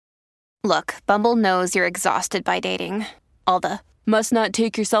Look, Bumble knows you're exhausted by dating. All the must not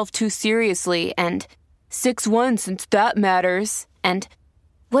take yourself too seriously and 6'1" since that matters. And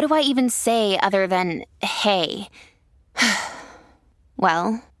what do I even say other than hey?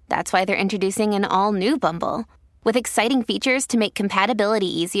 Well, that's why they're introducing an all-new Bumble with exciting features to make compatibility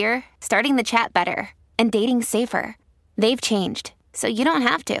easier, starting the chat better, and dating safer. They've changed, so you don't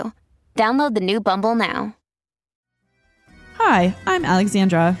have to. Download the new Bumble now. Hi, I'm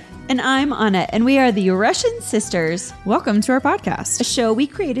Alexandra. And I'm Anna, and we are the Russian Sisters, Welcome to our podcast, a show we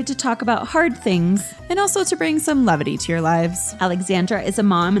created to talk about hard things. and also to bring some levity to your lives. Alexandra is a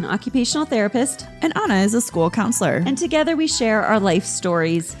mom and occupational therapist, And Anna is a school counselor. and together we share our life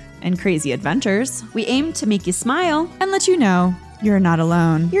stories. And crazy adventures. We aim to make you smile. And let you know you're not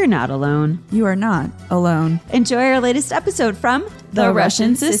alone. You're not alone. You are not alone. Enjoy our latest episode from The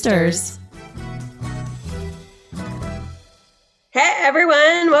Russian Sisters. Hey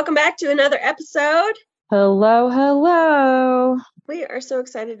everyone, welcome back to another episode. Hello. We are so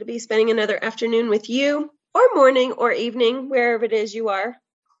excited to be spending another afternoon with you, or morning, or evening, wherever it is you are.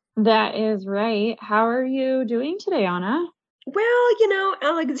 That is right. How are you doing today, Anna? Well,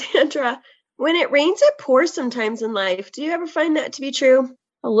 Alexandra, when it rains, it pours sometimes in life. Do you ever find that to be true?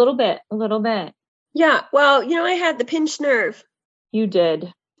 A little bit. Yeah, well, I had the pinched nerve. You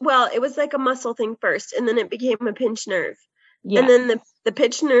did. Well, it was like a muscle thing first, and then it became a pinched nerve. Yeah, And then the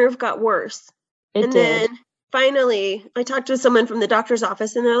pinched nerve got worse. it and did. then finally, I talked to someone from the doctor's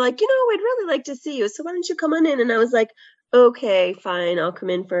office, and they're like, we'd really like to see you. So why don't you come on in? And I was like, okay, fine. I'll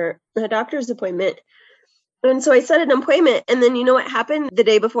come in for a doctor's appointment. And so I set an appointment. And then you know what happened the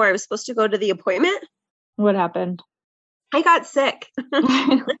day before I was supposed to go to the appointment? What happened? I got sick.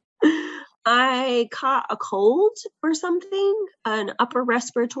 I caught a cold or something, an upper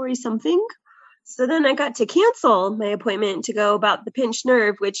respiratory something. So then I got to cancel my appointment to go about the pinched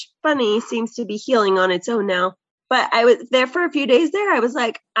nerve, which funny seems to be healing on its own now. But I was there for a few days there. I was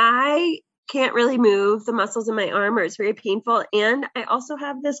like, I can't really move the muscles in my arm, or it's very painful. And I also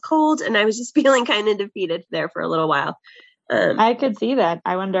have this cold, and I was just feeling kind of defeated there for a little while. I could see that.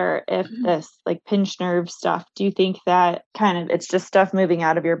 I wonder if this pinched nerve stuff, do you think that it's just stuff moving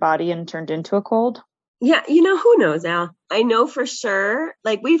out of your body and turned into a cold? Yeah, who knows, Al? I know for sure,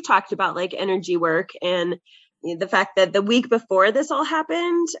 we've talked about energy work, and the fact that the week before this all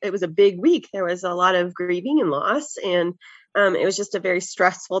happened, it was a big week. There was a lot of grieving and loss, and it was just a very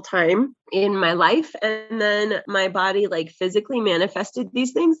stressful time in my life. And then my body physically manifested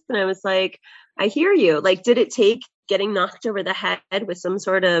these things. And I was like, I hear you. Did it take getting knocked over the head with some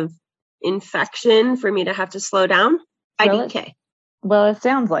sort of infection for me to have to slow down? IDK. Well, it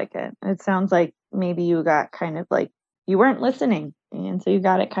sounds like it. It sounds like maybe you got you weren't listening. And so you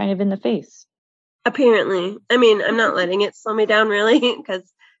got it kind of in the face. Apparently. I mean, I'm not letting it slow me down really, because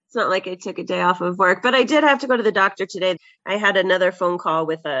it's not like I took a day off of work, but I did have to go to the doctor today. I had another phone call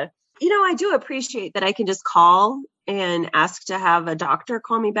with I do appreciate that I can just call and ask to have a doctor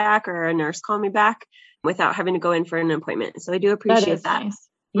call me back or a nurse call me back without having to go in for an appointment. So I do appreciate that. Nice.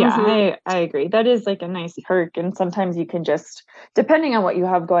 Yeah, Mhm. I agree. That is a nice perk. And sometimes you can just, depending on what you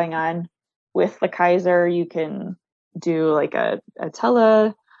have going on with the Kaiser, you can do a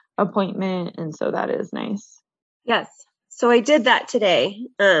tele appointment. And so that is nice. Yes. So I did that today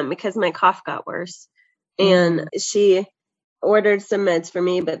because my cough got worse, and she ordered some meds for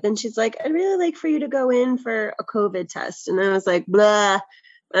me, but then she's like, I'd really like for you to go in for a COVID test. And I was like, blah,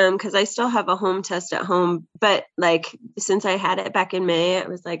 because I still have a home test at home. But since I had it back in May, I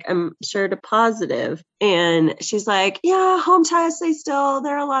was like, I'm sure to positive. And she's like, yeah, home tests, there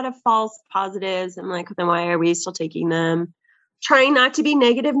are a lot of false positives. I'm like, then why are we still taking them? Trying not to be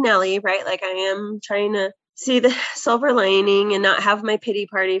negative Nelly, right? I am trying to see the silver lining and not have my pity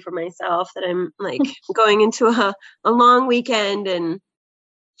party for myself that I'm going into a long weekend and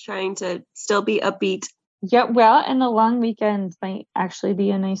trying to still be upbeat. Yeah, well, and the long weekend might actually be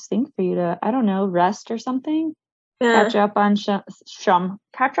a nice thing for you to, I don't know, rest or something. Catch up on some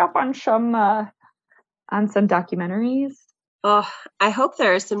documentaries. Oh, I hope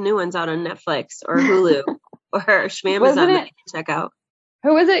there are some new ones out on Netflix or Hulu or Shmamazon that I can check out.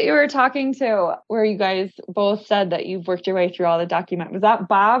 Who was it you were talking to where you guys both said that you've worked your way through all the document? Was that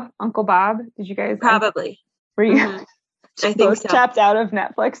Bob, Uncle Bob? Did you guys? Probably. Were you I think both so. tapped out of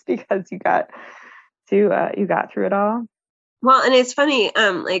Netflix because you got through it all? Well, and it's funny,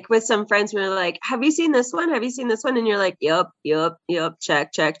 with some friends, we're like, have you seen this one? Have you seen this one? And you're like, yep,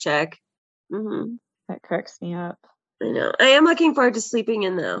 check. Mm-hmm. That cracks me up. I know. I am looking forward to sleeping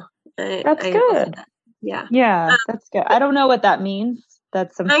in though. That's good. Yeah. Yeah, that's good. I don't know what that means.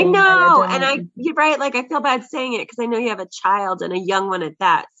 That's something I know. that And you're right. I feel bad saying it because I know you have a child and a young one at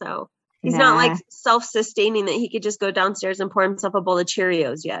that. So He's not like self-sustaining that he could just go downstairs and pour himself a bowl of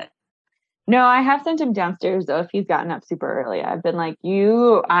Cheerios yet. No, I have sent him downstairs though if he's gotten up super early. I've been like,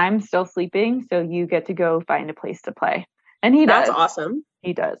 I'm still sleeping, so you get to go find a place to play. And he does. That's awesome.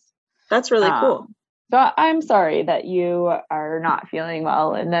 He does. That's really cool. So I'm sorry that you are not feeling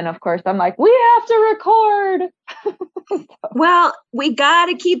well. And then, of course, I'm like, we have to record. Well, we got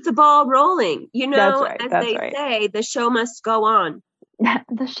to keep the ball rolling. You know, That's as they say, the show must go on.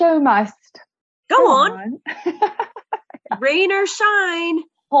 The show must go on. Rain or shine.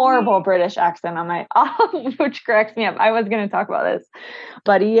 Horrible British accent on my, which cracks me up. I was going to talk about this.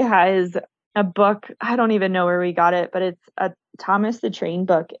 Buddy has a book. I don't even know where we got it, but it's a Thomas the Train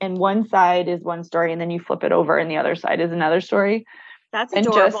book. And one side is one story, and then you flip it over, and the other side is another story. That's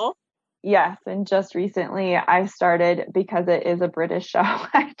adorable. Yes. And just recently I started, because it is a British show,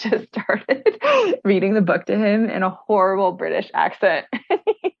 I just started reading the book to him in a horrible British accent.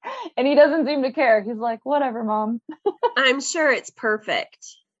 And he doesn't seem to care. He's like, whatever, Mom. I'm sure it's perfect.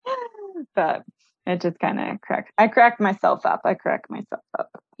 But it just kind of I cracked myself up.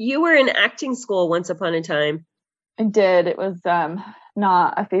 You were in acting school once upon a time. I did. It was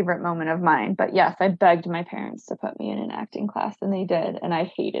not a favorite moment of mine. But yes, I begged my parents to put me in an acting class, and they did. And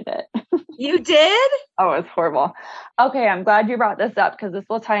I hated it. You did? Oh, it was horrible. Okay, I'm glad you brought this up, because this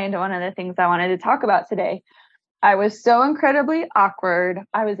will tie into one of the things I wanted to talk about today. I was so incredibly awkward.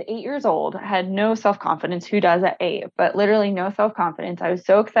 I was 8 years old. I had no self-confidence. Who does at 8? But literally no self-confidence. I was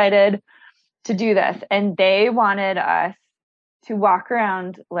so excited to do this. And they wanted us to walk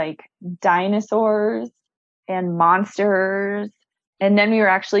around like dinosaurs and monsters. And then we were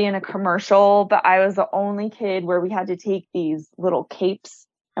actually in a commercial, but I was the only kid where we had to take these little capes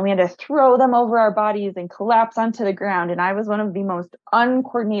and we had to throw them over our bodies and collapse onto the ground. And I was one of the most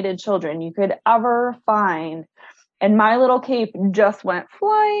uncoordinated children you could ever find. And my little cape just went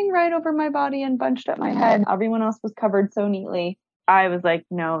flying right over my body and bunched up my head. Everyone else was covered so neatly. I was like,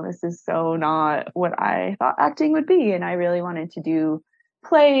 no, this is so not what I thought acting would be. And I really wanted to do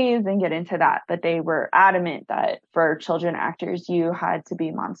plays and get into that. But they were adamant that for children actors, you had to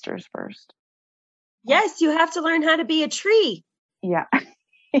be monsters first. Yes, you have to learn how to be a tree. Yeah.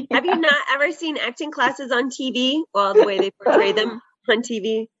 Have you not ever seen acting classes on TV? Well, the way they portray them on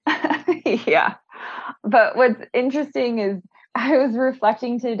TV. Yeah. But what's interesting is I was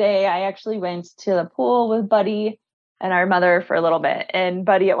reflecting today. I actually went to the pool with Buddy and our mother for a little bit. And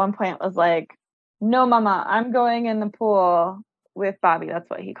Buddy at one point was like, no, Mama, I'm going in the pool with Bobby. That's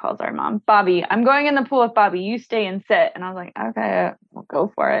what he calls our mom. Bobby, I'm going in the pool with Bobby. You stay and sit. And I was like, okay, we'll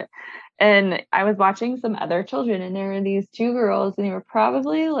go for it. And I was watching some other children, and there were these two girls, and they were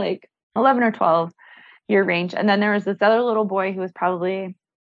probably like 11 or 12 year range. And then there was this other little boy who was probably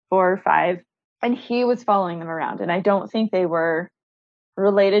 4 or 5, and he was following them around. And I don't think they were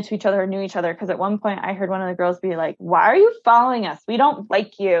related to each other or knew each other, because at one point I heard one of the girls be like, why are you following us? We don't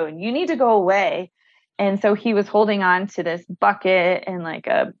like you, and you need to go away. And so he was holding on to this bucket and like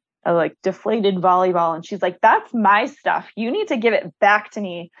a like deflated volleyball. And she's like, that's my stuff. You need to give it back to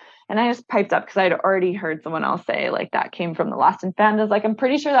me. And I just piped up because I'd already heard someone else say like that came from the Lost and Found. I was like, I'm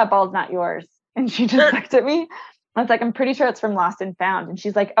pretty sure that ball's not yours. And she just looked at me. I was like, I'm pretty sure it's from Lost and Found. And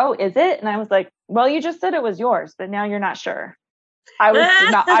she's like, oh, is it? And I was like, well, you just said it was yours, but now you're not sure. I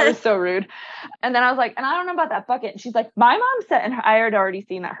was so rude. And then I was like, and I don't know about that bucket. And she's like, my mom said, and I had already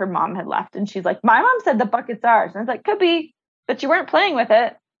seen that her mom had left. And she's like, my mom said the bucket's ours. And I was like, could be, but you weren't playing with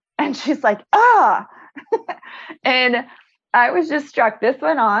it. And she's like, and I was just struck. This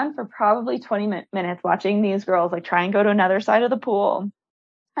went on for probably 20 minutes watching these girls like try and go to another side of the pool.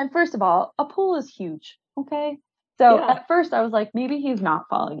 And first of all, a pool is huge. Okay. So At first I was like, maybe he's not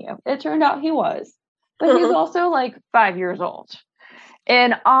following you. It turned out he was, but he's also like 5 years old.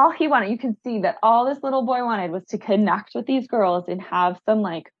 And all he wanted, you can see that all this little boy wanted was to connect with these girls and have some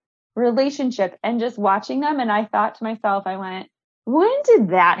like relationship, and just watching them. And I thought to myself, I went, when did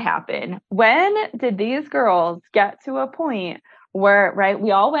that happen? When did these girls get to a point where, right,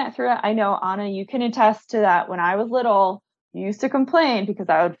 we all went through it. I know, Anna, you can attest to that. When I was little, you used to complain because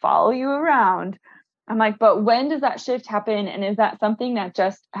I would follow you around. I'm like, but when does that shift happen? And is that something that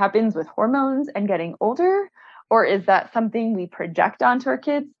just happens with hormones and getting older? Or is that something we project onto our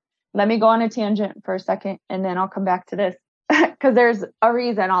kids? Let me go on a tangent for a second, and then I'll come back to this, because there's a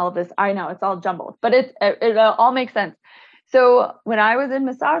reason all of this. I know it's all jumbled, but it all makes sense. So when I was in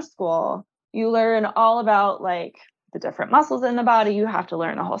massage school, you learn all about like the different muscles in the body. You have to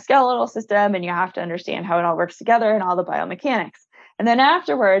learn the whole skeletal system, and you have to understand how it all works together and all the biomechanics. And then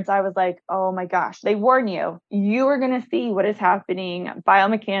afterwards, I was like, oh my gosh, they warn you, you are going to see what is happening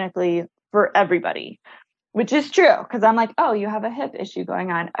biomechanically for everybody. which is true. Cause I'm like, oh, you have a hip issue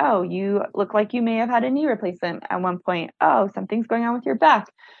going on. Oh, you look like you may have had a knee replacement at one point. Oh, something's going on with your back.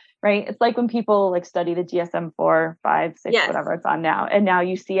 Right. It's like when people like study the DSM-4, 5, 6, Yes. whatever it's on now. And now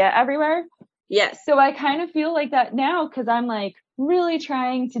you see it everywhere. Yes. So I kind of feel like that now because I'm like really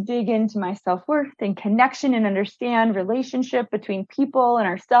trying to dig into my self-worth and connection and understand relationship between people and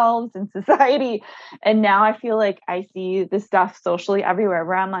ourselves and society. And now I feel like I see this stuff socially everywhere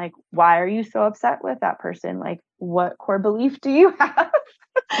where I'm like, why are you so upset with that person? Like, what core belief do you have?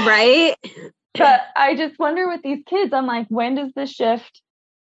 Right. But I just wonder with these kids, I'm like, when does the shift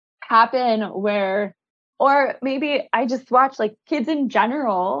happen where, or maybe I just watch like kids in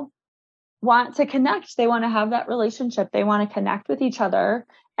general want to connect. They want to have that relationship. They want to connect with each other.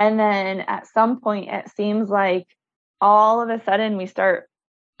 And then at some point, it seems like all of a sudden we start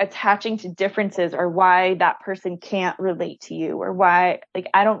attaching to differences or why that person can't relate to you or why, like,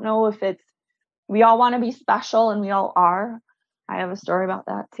 I don't know if it's, we all want to be special and we all are. I have a story about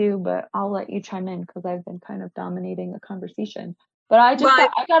that too, but I'll let you chime in because I've been kind of dominating the conversation. But I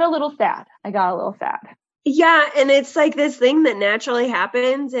got a little sad. Yeah. And it's like this thing that naturally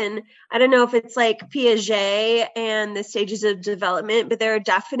happens. And I don't know if it's like Piaget and the stages of development, but there are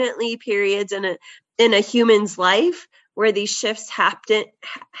definitely periods in a human's life where these shifts happen.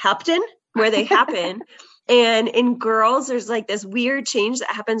 And in girls, there's like this weird change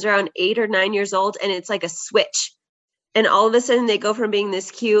that happens around 8 or 9 years old. And it's like a switch. And all of a sudden they go from being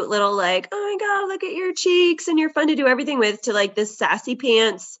this cute little like, oh my God, look at your cheeks and you're fun to do everything with to like this sassy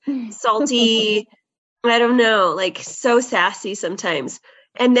pants, salty, I don't know, like so sassy sometimes.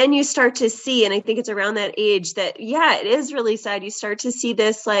 And then you start to see, and I think it's around that age that, yeah, it is really sad. You start to see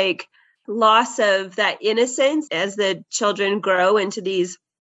this like loss of that innocence as the children grow into these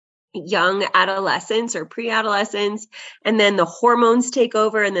young adolescents or pre-adolescents, and then the hormones take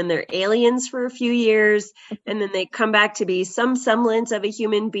over and then they're aliens for a few years and then they come back to be some semblance of a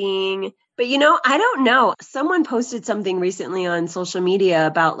human being. But I don't know, someone posted something recently on social media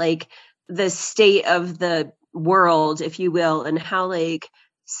about like the state of the world, if you will, and how like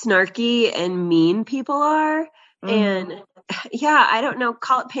snarky and mean people are. And yeah, I don't know,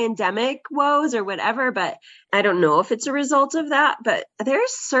 call it pandemic woes or whatever, but I don't know if it's a result of that, but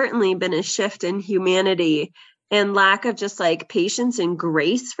there's certainly been a shift in humanity and lack of just like patience and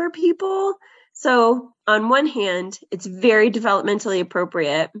grace for people. So on one hand, it's very developmentally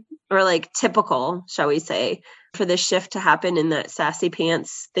appropriate or like typical, shall we say, for the shift to happen in that sassy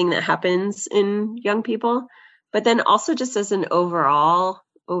pants thing that happens in young people. But then also just as an overarching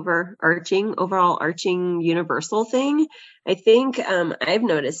universal thing, I think I've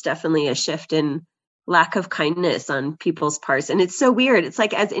noticed definitely a shift in lack of kindness on people's parts. And it's so weird. It's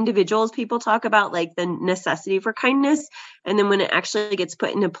like as individuals, people talk about like the necessity for kindness. And then when it actually gets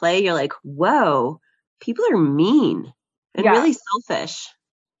put into play, you're like, whoa, people are mean and really selfish.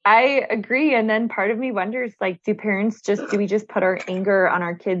 I agree. And then part of me wonders, like, do we just put our anger on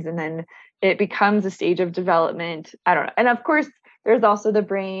our kids and then it becomes a stage of development? I don't know. And of course, there's also the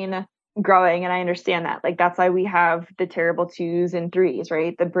brain growing. And I understand that. Like, that's why we have the terrible 2s and 3s,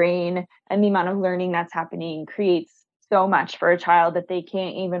 right? The brain and the amount of learning that's happening creates so much for a child that they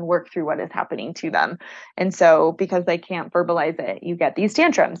can't even work through what is happening to them. And so because they can't verbalize it, you get these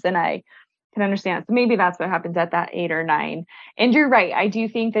tantrums. And I can understand. So maybe that's what happens at that 8 or 9. And you're right. I do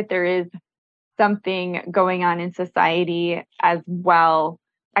think that there is something going on in society as well.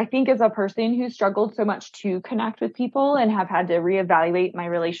 I think as a person who struggled so much to connect with people and have had to reevaluate my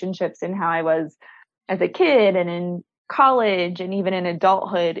relationships and how I was as a kid and in college and even in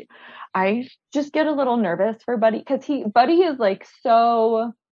adulthood, I just get a little nervous for Buddy because Buddy is like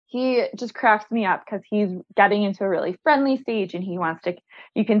he just cracks me up because he's getting into a really friendly stage and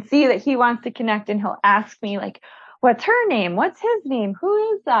you can see that he wants to connect and he'll ask me like, what's her name? What's his name?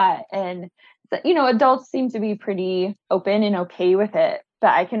 Who is that? And, adults seem to be pretty open and okay with it,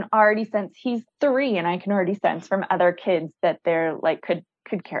 but I can already sense he's 3 and I can already sense from other kids that they're like, could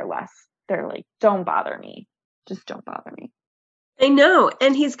care less. They're like, don't bother me. Just don't bother me. I know.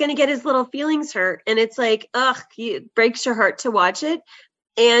 And he's going to get his little feelings hurt. And it's like, it breaks your heart to watch it.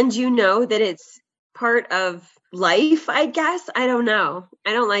 And that it's part of life, I guess. I don't know.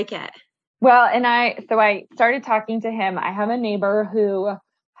 I don't like it. Well, and I started talking to him. I have a neighbor who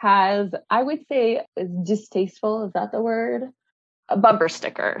has, I would say, is distasteful. Is that the word? A bumper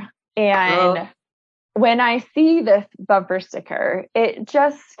sticker. And when I see this bumper sticker, it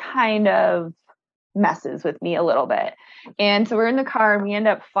just kind of messes with me a little bit. And so we're in the car and we end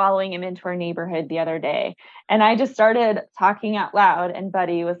up following him into our neighborhood the other day. And I just started talking out loud and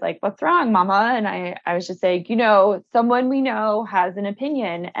Buddy was like, "What's wrong, Mama?" And I was just saying, someone we know has an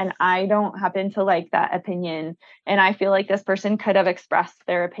opinion and I don't happen to like that opinion. And I feel like this person could have expressed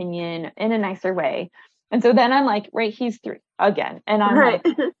their opinion in a nicer way. And so then I'm like, right, he's 3 again. And I'm Right.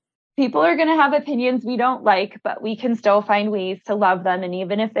 like, people are going to have opinions we don't like, but we can still find ways to love them. And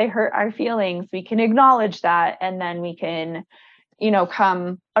even if they hurt our feelings, we can acknowledge that. And then we can,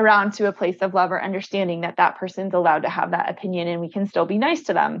 come around to a place of love or understanding that that person's allowed to have that opinion and we can still be nice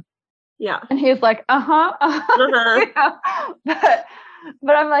to them. Yeah. And he's like, But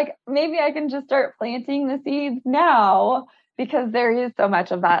I'm like, maybe I can just start planting the seeds now, because there is so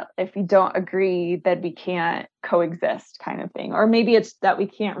much of that. If we don't agree, that we can't coexist kind of thing. Or maybe it's that we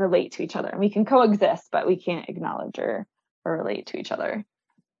can't relate to each other. We can coexist, but we can't acknowledge or relate to each other.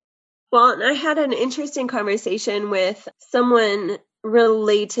 Well, and I had an interesting conversation with someone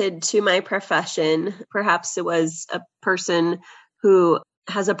related to my profession. Perhaps it was a person who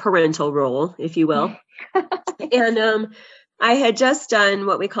has a parental role, if you will. And I had just done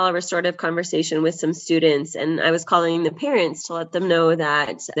what we call a restorative conversation with some students, and I was calling the parents to let them know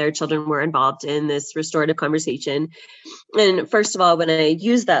that their children were involved in this restorative conversation. And first of all, when I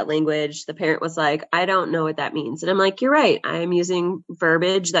used that language, the parent was like, "I don't know what that means." And I'm like, "You're right. I'm using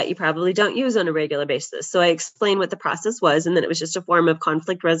verbiage that you probably don't use on a regular basis." So I explained what the process was, and that it was just a form of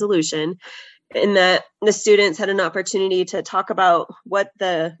conflict resolution, and that the students had an opportunity to talk about what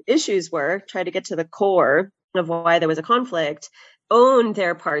the issues were, try to get to the core of why there was a conflict, own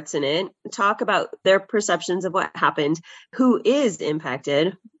their parts in it, talk about their perceptions of what happened, who is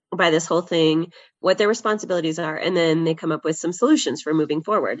impacted by this whole thing, what their responsibilities are, and then they come up with some solutions for moving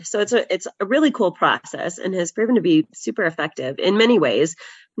forward. So it's a really cool process and has proven to be super effective in many ways.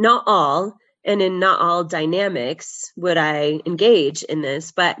 Not all, and in not all dynamics would I engage in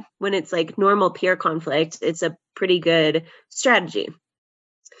this, but when it's like normal peer conflict, it's a pretty good strategy.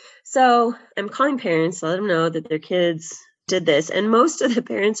 So I'm calling parents to let them know that their kids did this. And most of the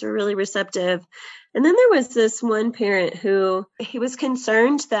parents were really receptive. And then there was this one parent who he was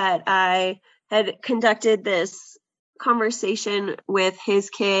concerned that I had conducted this conversation with his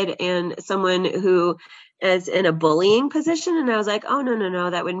kid and someone who is in a bullying position. And I was like, "Oh, no,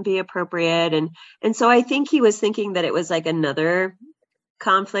 that wouldn't be appropriate." And so I think he was thinking that it was like another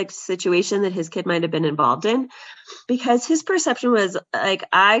conflict situation that his kid might have been involved in, because his perception was like,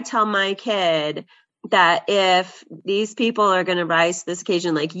 I tell my kid that if these people are going to rise to this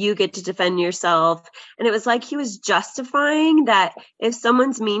occasion, like, you get to defend yourself. And it was like he was justifying that if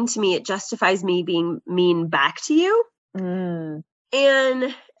someone's mean to me, it justifies me being mean back to you.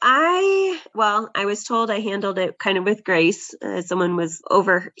 And I was told I handled it kind of with grace. Someone was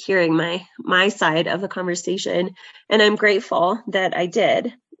overhearing my side of the conversation. And I'm grateful that I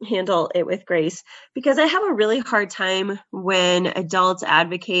did handle it with grace, because I have a really hard time when adults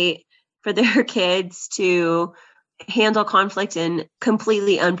advocate for their kids to handle conflict in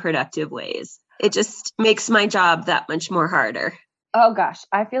completely unproductive ways. It just makes my job that much more harder. Oh gosh,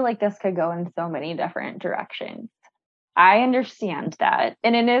 I feel like this could go in so many different directions. I understand that.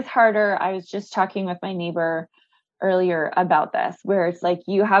 And it is harder. I was just talking with my neighbor earlier about this, where it's like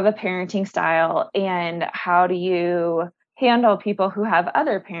you have a parenting style, and how do you handle people who have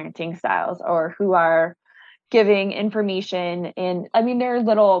other parenting styles or who are giving information in, I mean, there are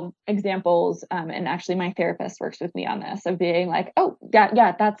little examples. And actually my therapist works with me on this, of being like, "Oh,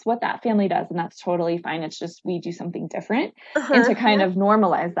 yeah, that's what that family does. And that's totally fine. It's just, we do something different." And to kind of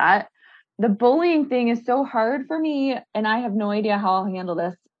normalize that. The bullying thing is so hard for me. And I have no idea how I'll handle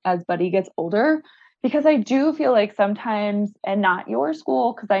this as Buddy gets older, because I do feel like sometimes, and not your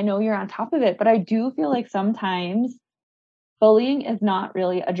school, because I know you're on top of it, but I do feel like sometimes bullying is not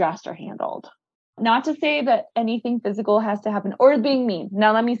really addressed or handled. Not to say that anything physical has to happen, or being mean.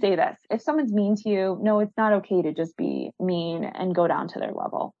 Now, let me say this. If someone's mean to you, no, it's not okay to just be mean and go down to their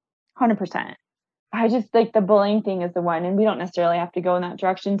level. 100%. I just think the bullying thing is the one, and we don't necessarily have to go in that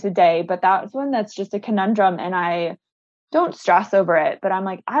direction today, but that's one that's just a conundrum, and I don't stress over it, but I'm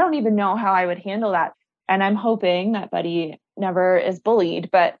like, I don't even know how I would handle that. And I'm hoping that Buddy never is bullied,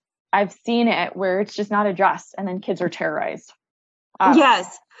 but I've seen it where it's just not addressed, and then kids are terrorized.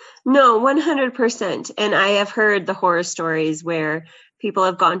 Yes. No, 100%. And I have heard the horror stories where people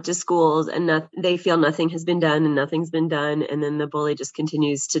have gone to schools and they feel nothing has been done and nothing's been done. And then the bully just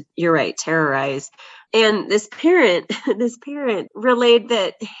continues to, you're right, terrorize. And this parent relayed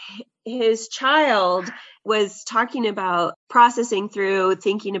that his child was talking about processing through,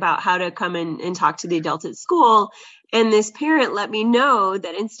 thinking about how to come in and talk to the adult at school. And this parent let me know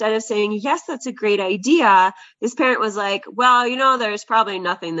that instead of saying, yes, that's a great idea, this parent was like, well, there's probably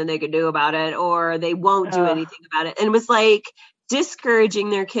nothing that they could do about it, or they won't do anything about it. And it was like discouraging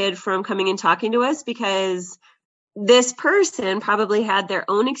their kid from coming and talking to us, because this person probably had their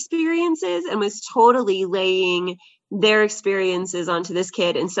own experiences and was totally laying their experiences onto this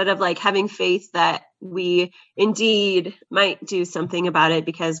kid, instead of like having faith that we indeed might do something about it,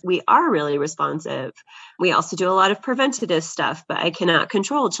 because we are really responsive. We also do a lot of preventative stuff, but I cannot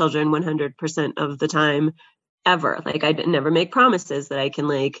control children 100% of the time ever. Like, I never make promises that I can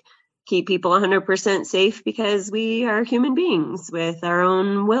like keep people 100% safe, because we are human beings with our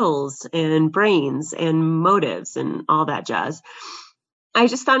own wills and brains and motives and all that jazz. I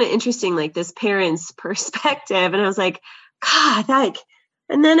just found it interesting, like this parent's perspective. And I was like, God,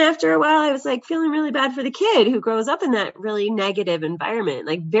 and then after a while, I was like feeling really bad for the kid who grows up in that really negative environment,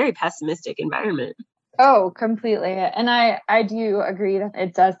 like very pessimistic environment. Oh, completely. And I do agree that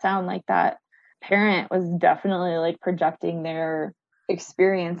it does sound like that parent was definitely like projecting their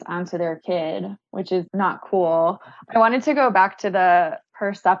experience onto their kid, which is not cool. I wanted to go back to the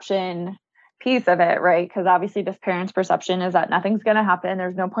perception piece of it, right? Because obviously this parent's perception is that nothing's going to happen.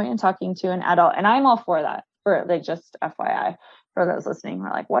 There's no point in talking to an adult. And I'm all for that, for like, just FYI, for those listening,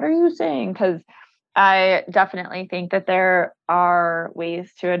 we're like, what are you saying? Because I definitely think that there are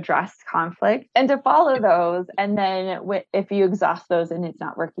ways to address conflict and to follow those. And then if you exhaust those and it's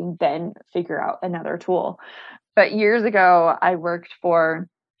not working, then figure out another tool. But years ago, I worked for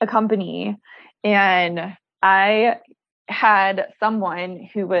a company, and I had someone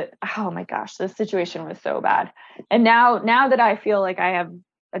who would, oh my gosh, this situation was so bad. And now that I feel like I have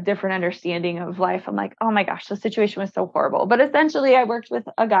a different understanding of life, I'm like, oh my gosh, the situation was so horrible. But essentially, I worked with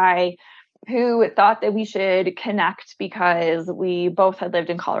a guy who thought that we should connect because we both had lived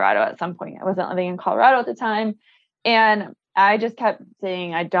in Colorado at some point. I wasn't living in Colorado at the time. And I just kept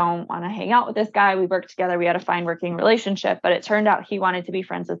saying, I don't want to hang out with this guy. We worked together. We had a fine working relationship, but it turned out he wanted to be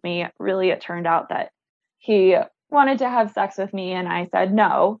friends with me. Really, it turned out that he wanted to have sex with me. And I said,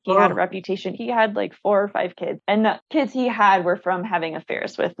 no. He had a reputation. He had like 4 or 5 kids, and the kids he had were from having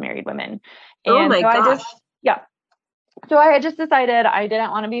affairs with married women. And oh my gosh. So I had just decided I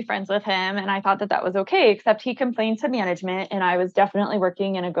didn't want to be friends with him. And I thought that was okay, except he complained to management, and I was definitely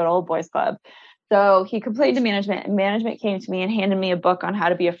working in a good old boys club. So he complained to management, and management came to me and handed me a book on how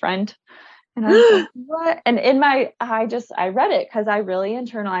to be a friend. And I was like, what? And I read it because I really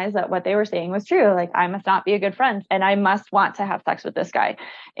internalized that what they were saying was true. Like, I must not be a good friend, and I must want to have sex with this guy.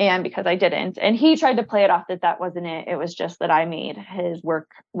 And because I didn't, and he tried to play it off that wasn't it. It was just that I made his work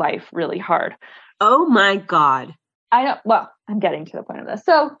life really hard. Oh my God. I know. Well, I'm getting to the point of this.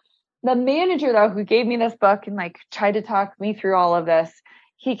 So the manager, though, who gave me this book and like tried to talk me through all of this,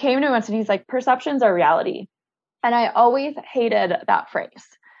 he came to us and he's like, perceptions are reality. And I always hated that phrase.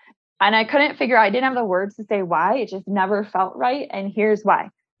 And I couldn't I didn't have the words to say why. It just never felt right. And here's why.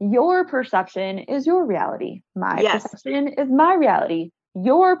 Your perception is your reality. My perception is my reality.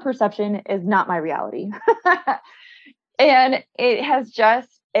 Your perception is not my reality. And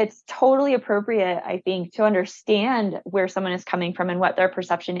it's totally appropriate, I think, to understand where someone is coming from and what their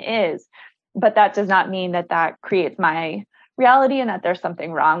perception is. But that does not mean that creates my reality and that there's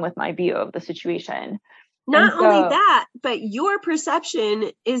something wrong with my view of the situation. Not only that, but your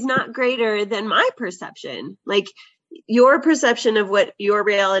perception is not greater than my perception. Like, your perception of what your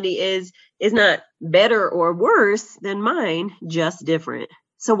reality is not better or worse than mine, just different.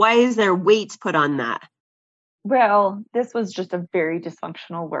 So why is there weight put on that? Well, this was just a very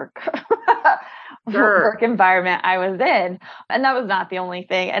dysfunctional work environment I was in. And that was not the only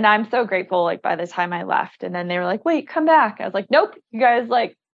thing. And I'm so grateful, like, by the time I left, and then they were like, wait, come back. I was like, nope, you guys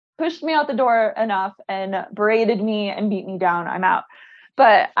like pushed me out the door enough and berated me and beat me down. I'm out.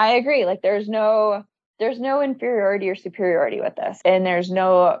 But I agree. Like, there's no inferiority or superiority with this. And there's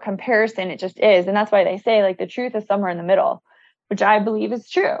no comparison. It just is. And that's why they say, like, the truth is somewhere in the middle, which I believe is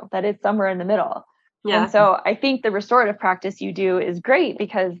true, that it's somewhere in the middle. Yeah. And so I think the restorative practice you do is great,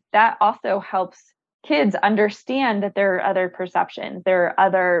 because that also helps kids understand that there are other perceptions, there are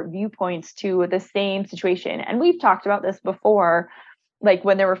other viewpoints to the same situation. And we've talked about this before, like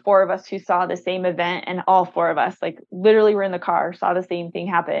when there were 4 of us who saw the same event, and all 4 of us, like, literally were in the car, saw the same thing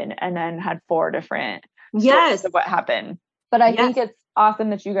happen, and then had 4 different stories of what happened. But I think it's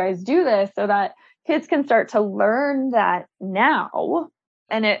awesome that you guys do this so that kids can start to learn that now.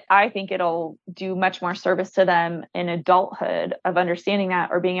 And I think it'll do much more service to them in adulthood of understanding that,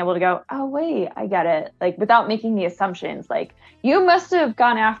 or being able to go, oh, wait, I get it. Like, without making the assumptions, like, you must have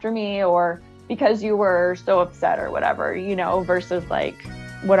gone after me, or because you were so upset or whatever, versus like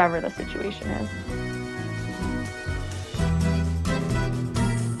whatever the situation is.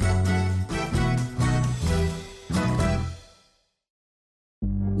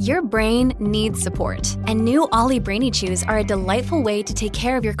 Your brain needs support, and new Ollie Brainy Chews are a delightful way to take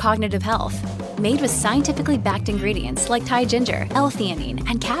care of your cognitive health. Made with scientifically backed ingredients like Thai ginger, L-theanine,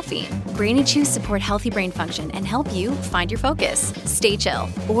 and caffeine, Brainy Chews support healthy brain function and help you find your focus, stay chill,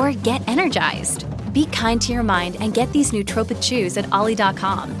 or get energized. Be kind to your mind and get these nootropic chews at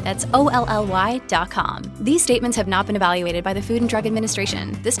ollie.com. That's OLLY.com. These statements have not been evaluated by the Food and Drug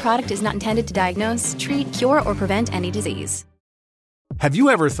Administration. This product is not intended to diagnose, treat, cure, or prevent any disease. Have you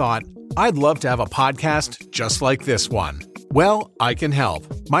ever thought, I'd love to have a podcast just like this one? Well, I can help.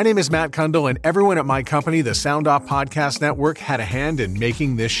 My name is Matt Kundle, and everyone at my company, the Sound Off Podcast Network, had a hand in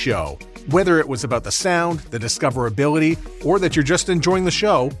making this show. Whether it was about the sound, the discoverability, or that you're just enjoying the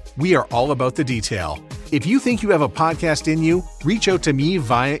show, we are all about the detail. If you think you have a podcast in you, reach out to me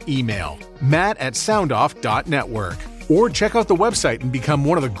via email, matt@soundoff.network, or check out the website and become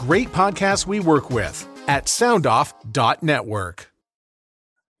one of the great podcasts we work with at soundoff.network.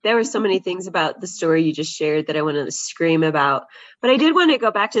 There were so many things about the story you just shared that I wanted to scream about. But I did want to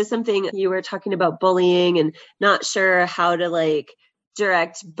go back to something you were talking about, bullying, and not sure how to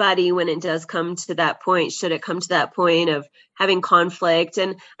direct Buddy when it does come to that point. Should it come to that point of having conflict?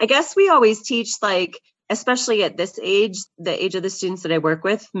 And I guess we always teach, especially at this age, the age of the students that I work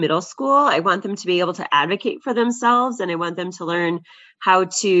with, middle school, I want them to be able to advocate for themselves. And I want them to learn how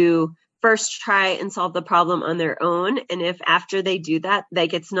to first try and solve the problem on their own. And if after they do that,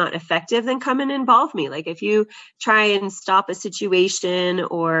 it's not effective, then come and involve me. If you try and stop a situation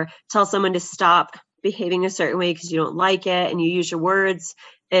or tell someone to stop behaving a certain way because you don't like it and you use your words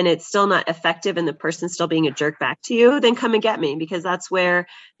and it's still not effective and the person's still being a jerk back to you, then come and get me, because that's where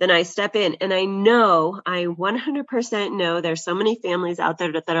then I step in. And I 100% know there's so many families out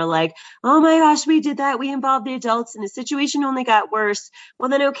there that are like, oh my gosh, we did that. We involved the adults and the situation only got worse. Well,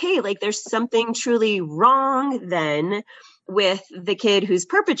 then, okay, there's something truly wrong then with the kid who's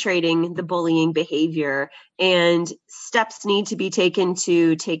perpetrating the bullying behavior, and steps need to be taken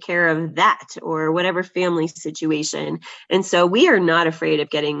to take care of that or whatever family situation. And so we are not afraid of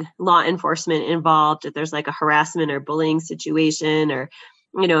getting law enforcement involved if there's a harassment or bullying situation, or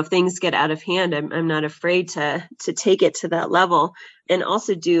if things get out of hand. I'm not afraid to take it to that level, and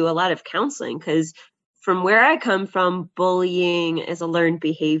also do a lot of counseling, because from where I come from, bullying is a learned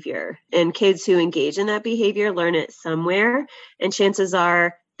behavior, and kids who engage in that behavior learn it somewhere. And chances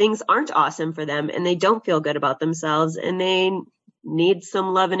are things aren't awesome for them and they don't feel good about themselves, and they need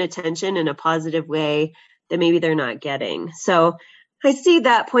some love and attention in a positive way that maybe they're not getting. So I see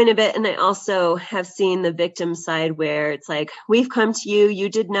that point of it. And I also have seen the victim side where it's we've come to you, you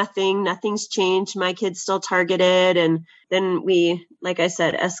did nothing, nothing's changed, my kid's still targeted. And then we, like I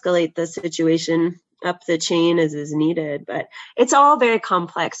said, escalate the situation up the chain as is needed. But it's all very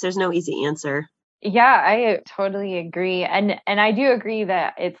complex. There's no easy answer. Yeah, I totally agree. And I do agree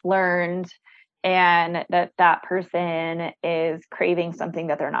that it's learned, and that person is craving something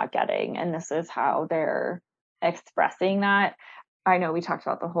that they're not getting. And this is how they're expressing that. I know we talked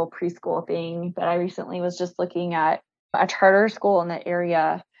about the whole preschool thing, but I recently was just looking at a charter school in the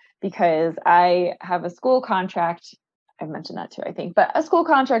area because I have a school contract. I've mentioned that too, I think, but a school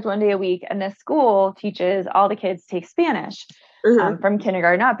contract 1 day a week. And this school teaches all the kids take Spanish from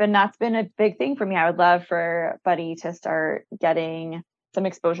kindergarten up. And that's been a big thing for me. I would love for Buddy to start getting some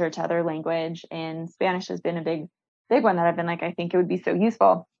exposure to other language. And Spanish has been a big one that I've been I think it would be so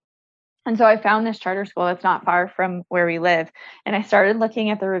useful. And so I found this charter school that's not far from where we live. And I started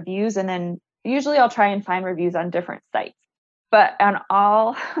looking at the reviews, and then usually I'll try and find reviews on different sites. But on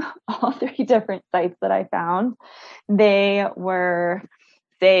all 3 different sites that I found, they were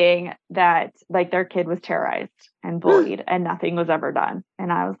saying that their kid was terrorized and bullied and nothing was ever done.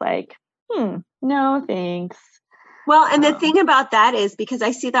 And I was like, no, thanks. Well, and the thing about that is, because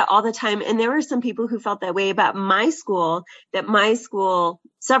I see that all the time, and there were some people who felt that way about my school, that my school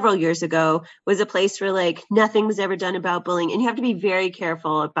several years ago was a place where nothing was ever done about bullying. And you have to be very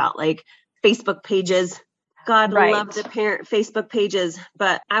careful about Facebook pages. God love the parent Facebook pages,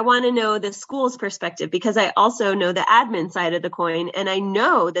 but I want to know the school's perspective, because I also know the admin side of the coin, and I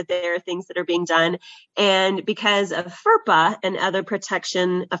know that there are things that are being done. And because of FERPA and other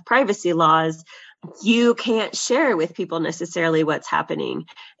protection of privacy laws, you can't share with people necessarily what's happening.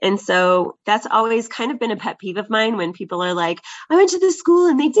 And so that's always kind of been a pet peeve of mine when people are like, I went to this school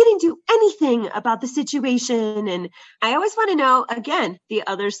and they didn't do anything about the situation. And I always want to know, again, the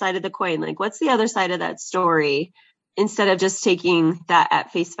other side of the coin, what's the other side of that story, instead of just taking that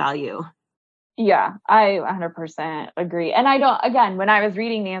at face value. Yeah, I 100% agree. And again, when I was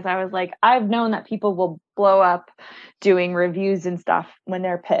reading these, I was like, I've known that people will blow up doing reviews and stuff when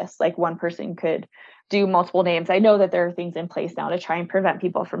they're pissed. One person could do multiple names. I know that there are things in place now to try and prevent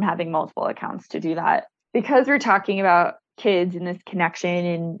people from having multiple accounts to do that. Because we're talking about kids and this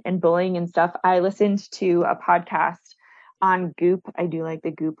connection and bullying and stuff, I listened to a podcast on Goop. I do like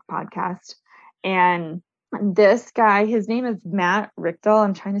the Goop podcast. And this guy, his name is Matt Richtel.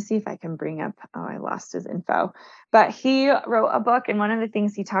 I'm trying to see if I can bring up, I lost his info. But he wrote a book, and one of the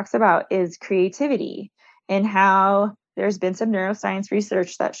things he talks about is creativity and how there's been some neuroscience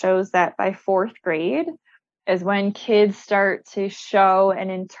research that shows that by 4th grade is when kids start to show and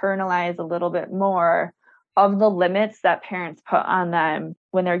internalize a little bit more of the limits that parents put on them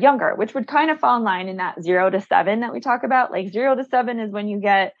when they're younger, which would kind of fall in line in that 0 to 7 that we talk about. Like 0 to 7 is when you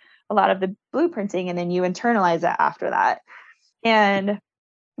get a lot of the blueprinting and then you internalize it after that. And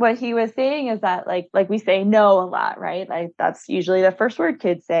what he was saying is that like we say no a lot, right? Like that's usually the first word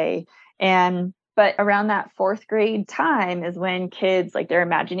kids say. But around that 4th grade time is when kids, like their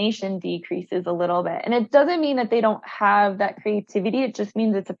imagination decreases a little bit. And it doesn't mean that they don't have that creativity. It just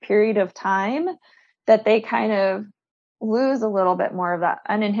means it's a period of time that they kind of lose a little bit more of that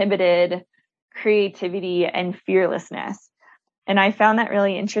uninhibited creativity and fearlessness. And I found that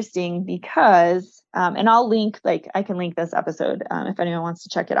really interesting because, and I'll link, I can link this episode if anyone wants to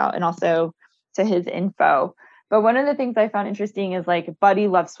check it out, and also to his info. But one of the things I found interesting is Buddy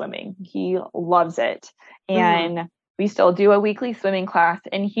loves swimming. He loves it. And we still do a weekly swimming class,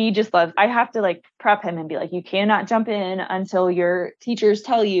 and he just loves, I have to prep him and be like, you cannot jump in until your teachers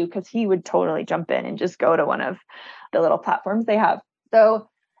tell you, because he would totally jump in and just go to one of the little platforms they have. So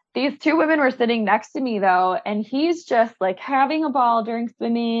these 2 women were sitting next to me though, and he's just having a ball during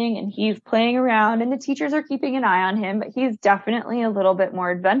swimming and he's playing around, and the teachers are keeping an eye on him, but he's definitely a little bit more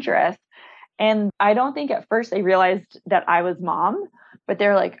adventurous. And I don't think at first they realized that I was mom, but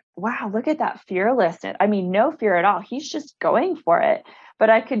they're like, wow, look at that fearlessness. I mean, no fear at all. He's just going for it. But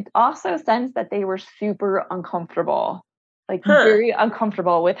I could also sense that they were super uncomfortable, very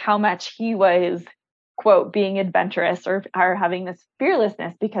uncomfortable with how much he was, quote, being adventurous or having this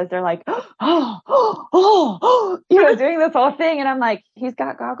fearlessness, because they're like, doing this whole thing. And I'm like, he's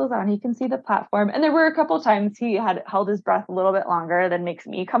got goggles on, he can see the platform. And there were a couple times he had held his breath a little bit longer than makes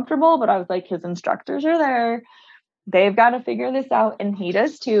me comfortable, but I was like, his instructors are there. They've got to figure this out. And he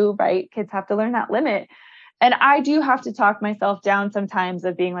does too, right? Kids have to learn that limit. And I do have to talk myself down sometimes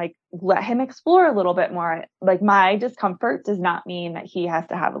of being like, let him explore a little bit more. My discomfort does not mean that he has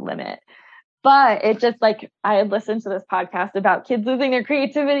to have a limit. But it just I had listened to this podcast about kids losing their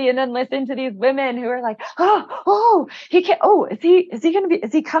creativity, and then listened to these women who are like, he can't,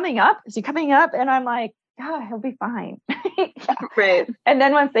 is he coming up? Is he coming up? And I'm like, yeah, he'll be fine. Yeah. Right. And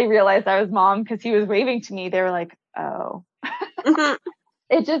then once they realized I was mom, because he was waving to me, they were like, oh.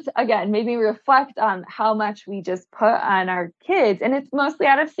 It just, again, made me reflect on how much we just put on our kids. And it's mostly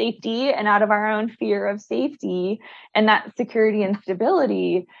out of safety and out of our own fear of safety and that security and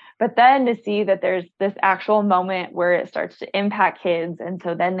stability. But then to see that there's this actual moment where it starts to impact kids, and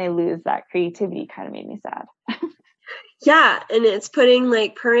so then they lose that creativity, kind of made me sad. Yeah. And it's putting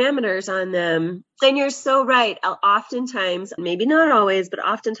parameters on them. And you're so right. Oftentimes, maybe not always, but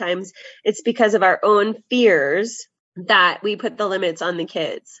oftentimes it's because of our own fears that we put the limits on the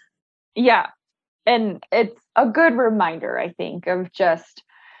kids. Yeah. And it's a good reminder, I think, of just,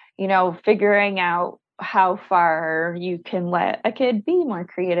 figuring out how far you can let a kid be more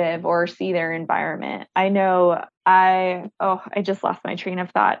creative or see their environment. I know I just lost my train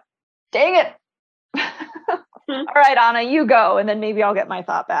of thought. Dang it. All right, Anna, you go, and then maybe I'll get my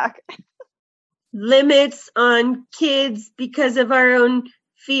thought back. Limits on kids because of our own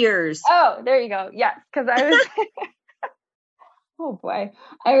fears. Oh, there you go. Yes, because I was oh boy.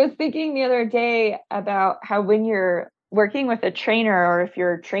 I was thinking the other day about how when you're working with a trainer, or if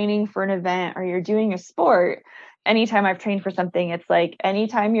you're training for an event or you're doing a sport, anytime I've trained for something, it's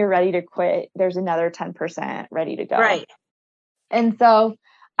anytime you're ready to quit, there's another 10% ready to go. Right. And so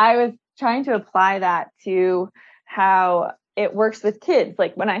I was trying to apply that to how it works with kids.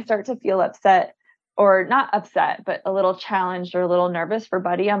 When I start to feel upset, or not upset, but a little challenged or a little nervous for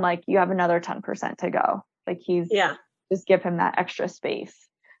Buddy, I'm like, you have another 10% to go. Just give him that extra space.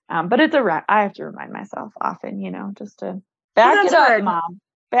 But it's I have to remind myself often, just to back it up, hard. Mom,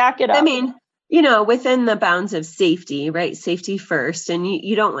 back it up. I mean, within the bounds of safety, right? Safety first. And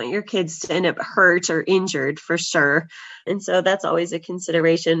you don't want your kids to end up hurt or injured, for sure. And so that's always a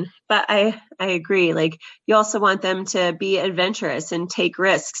consideration. But I agree. You also want them to be adventurous and take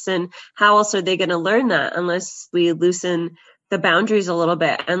risks. And how else are they going to learn that unless we loosen the boundaries a little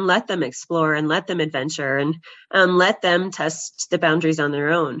bit and let them explore and let them adventure and let them test the boundaries on their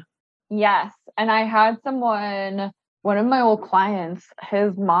own? Yes. And I had one of my old clients,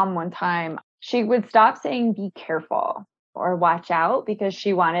 his mom one time, she would stop saying be careful or watch out because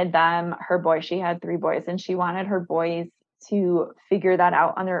she wanted them, her boys, she had 3 boys, and she wanted her boys to figure that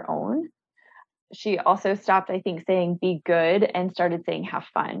out on their own. She also stopped, I think, saying be good and started saying have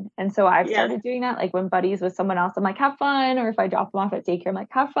fun. And so I've started doing that. Like when Buddy's with someone else, I'm like, have fun. Or if I drop them off at daycare, I'm like,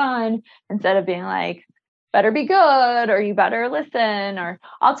 have fun. Instead of being like, better be good, or you better listen. Or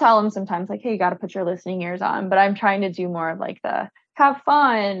I'll tell them sometimes like, hey, you got to put your listening ears on. But I'm trying to do more of like the have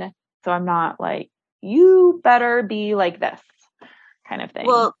fun. So I'm not like, you better be like this kind of thing.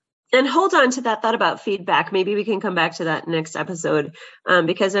 Well, and hold on to that thought about feedback. Maybe we can come back to that next episode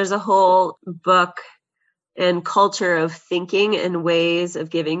because there's a whole book and culture of thinking and ways of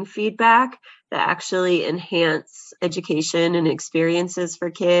giving feedback that actually enhance education and experiences for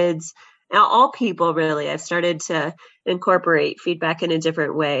kids. Now, all people, really. I've started to incorporate feedback in a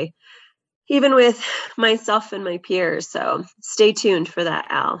different way, even with myself and my peers. So stay tuned for that,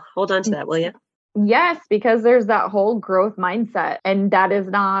 Al. Hold on to that, will you? Yes, because there's that whole growth mindset, and that is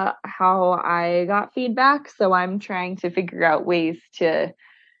not how I got feedback. So I'm trying to figure out ways to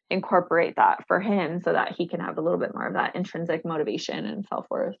incorporate that for him so that he can have a little bit more of that intrinsic motivation and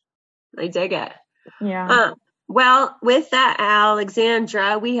self-worth. I dig it. Yeah. Well, with that,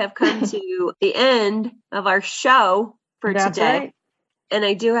 Alexandra, we have come to the end of our show for today. Right. And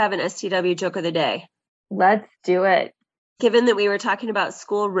I do have an STW joke of the day. Let's do it. Given that we were talking about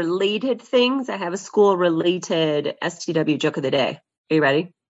school-related things, I have a school-related STW joke of the day. Are you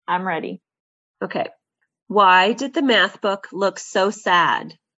ready? I'm ready. Okay. Why did the math book look so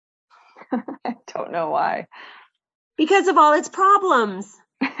sad? I don't know why. Because of all its problems.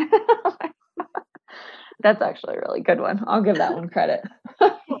 That's actually a really good one. I'll give that one credit.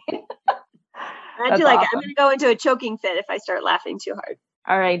 I do like it. I'm going to go into a choking fit if I start laughing too hard.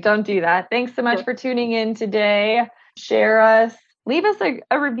 All right. Don't do that. Thanks so much for tuning in today. Share us. Leave us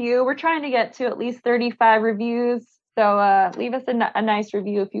a review. We're trying to get to at least 35 reviews. So leave us a nice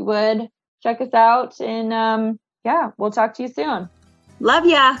review if you would. Check us out. And we'll talk to you soon. Love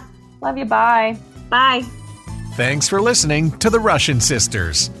ya. Love you. Bye. Bye. Thanks for listening to The Russian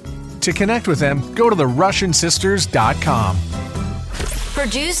Sisters. To connect with them, go to therussiansisters.com.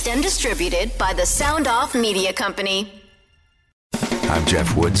 Produced and distributed by the Sound Off Media Company. I'm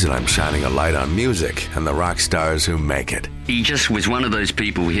Jeff Woods, and I'm shining a light on music and the rock stars who make it. He just was one of those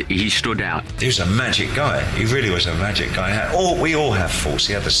people, he stood out. He was a magic guy. He really was a magic guy. We all have faults.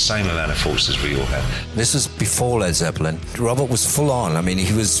 He had the same amount of faults as we all have. This was before Led Zeppelin. Robert was full on. I mean,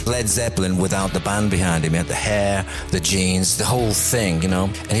 he was Led Zeppelin without the band behind him. He had the hair, the jeans, the whole thing,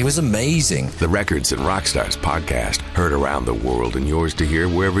 and he was amazing. The Records and Rockstars podcast, heard around the world and yours to hear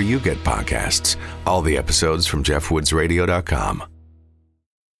wherever you get podcasts. All the episodes from jeffwoodsradio.com.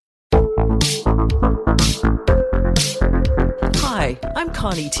 Hi, I'm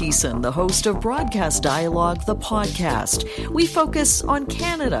Connie Thiessen, the host of Broadcast Dialogue, the podcast. We focus on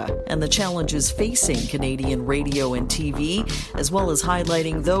Canada and the challenges facing Canadian radio and TV, as well as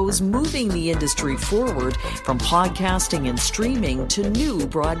highlighting those moving the industry forward from podcasting and streaming to new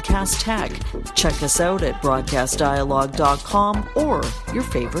broadcast tech. Check us out at broadcastdialogue.com or your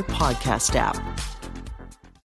favorite podcast app.